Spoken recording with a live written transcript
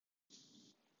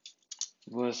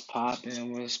Was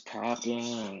popping, was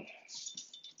popping.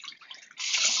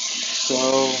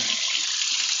 So,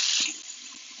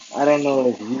 I don't know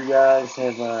if you guys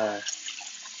have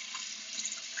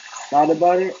thought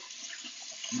about it,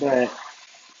 but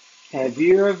have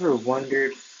you ever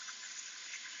wondered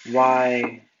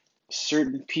why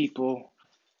certain people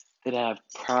that have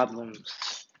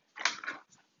problems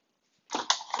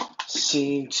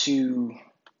seem to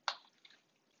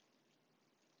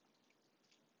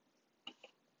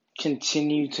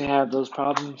continue to have those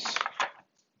problems?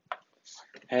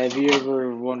 Have you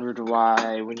ever wondered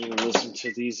why, when you listen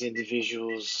to these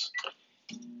individuals,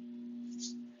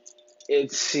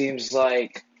 it seems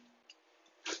like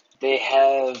they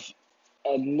have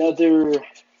another,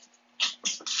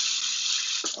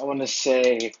 I want to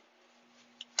say,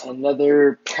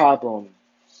 another problem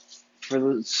for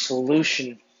the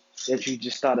solution that you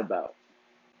just thought about?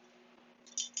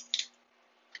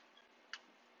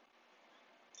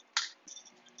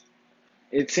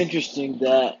 It's interesting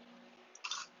that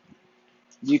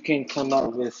you can come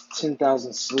up with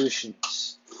 10,000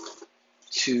 solutions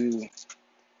to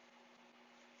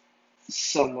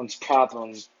someone's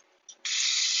problem,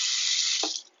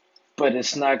 but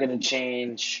it's not going to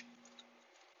change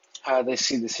how they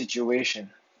see the situation.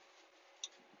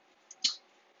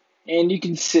 And you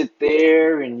can sit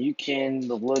there and you can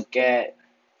look at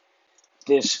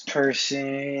this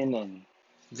person and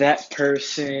that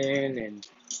person and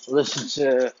listen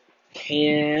to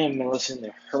him and listen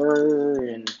to her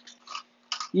and,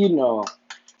 you know,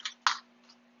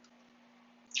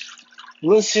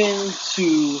 listen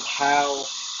to how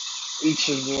each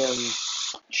of them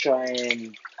try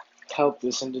and help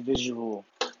this individual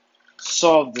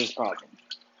solve this problem.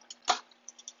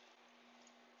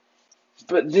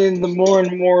 But then the more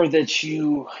and more that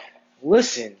you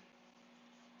listen,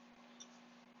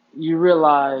 you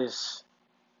realize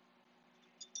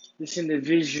this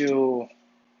individual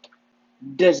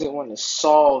doesn't want to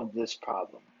solve this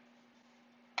problem.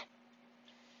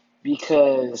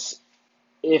 Because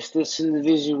if this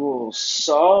individual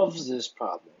solves this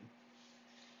problem,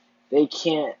 they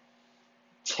can't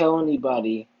tell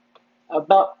anybody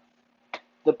about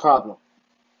the problem.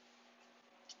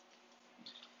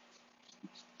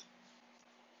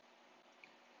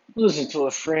 Listen to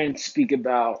a friend speak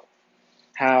about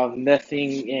how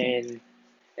nothing in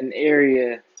an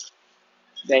area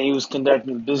that he was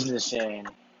conducting business in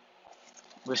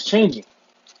was changing.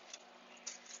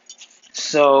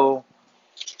 So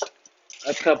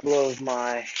a couple of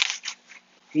my,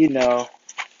 you know,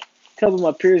 a couple of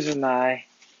my peers and I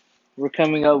were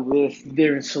coming up with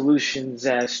different solutions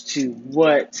as to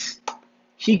what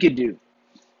he could do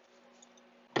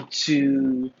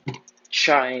to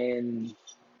try and,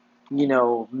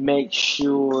 make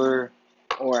sure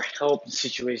or help the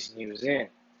situation he was in.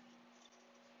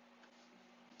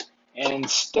 And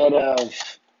instead of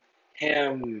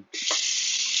him,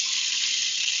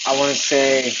 I want to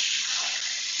say,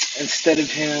 instead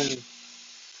of him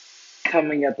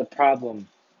coming at the problem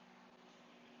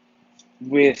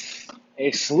with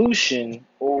a solution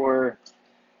or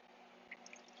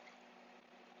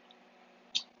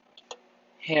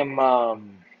him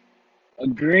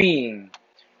agreeing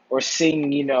or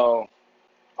seeing,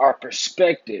 our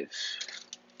perspective,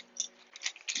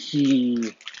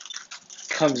 he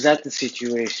comes at the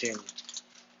situation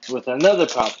with another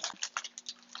problem.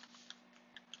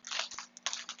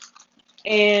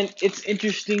 And it's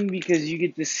interesting because you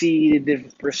get to see the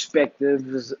different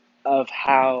perspectives of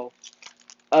how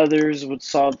others would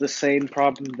solve the same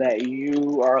problem that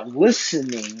you are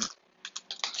listening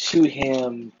to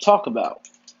him talk about.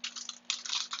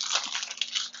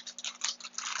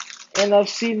 And I've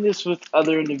seen this with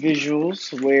other individuals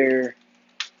where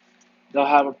they'll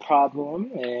have a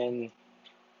problem and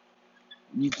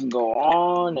you can go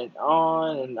on and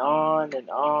on and on and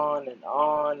on and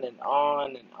on and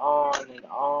on and on and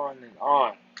on and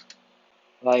on.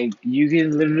 Like, you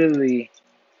can literally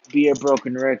be a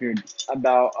broken record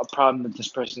about a problem that this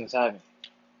person is having.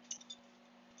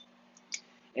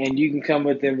 And you can come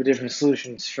with them with different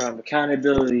solutions, from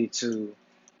accountability to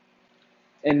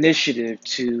initiative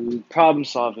to problem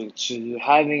solving to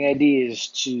having ideas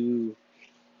to,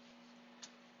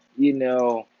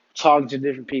 talking to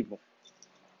different people.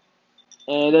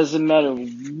 And it doesn't matter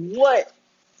what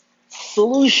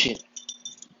solution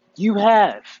you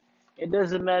have. It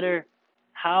doesn't matter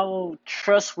how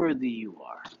trustworthy you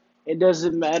are. It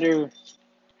doesn't matter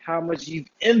how much you've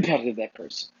impacted that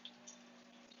person.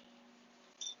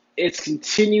 It's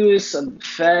continuous on the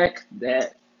fact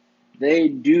that they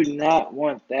do not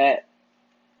want that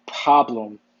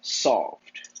problem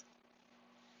solved.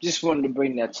 Just wanted to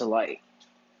bring that to light.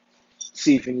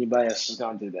 See if anybody else is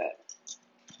gonna do that.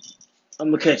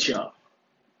 I'm gonna catch y'all.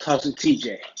 Talk to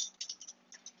TJ.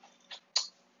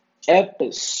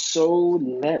 Episode,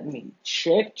 let me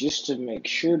check just to make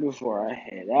sure before I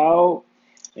head out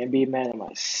and be mad at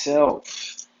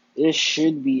myself. This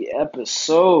should be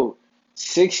episode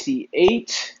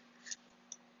 68.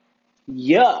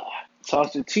 Yeah.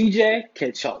 Talk to TJ.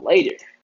 Catch y'all later.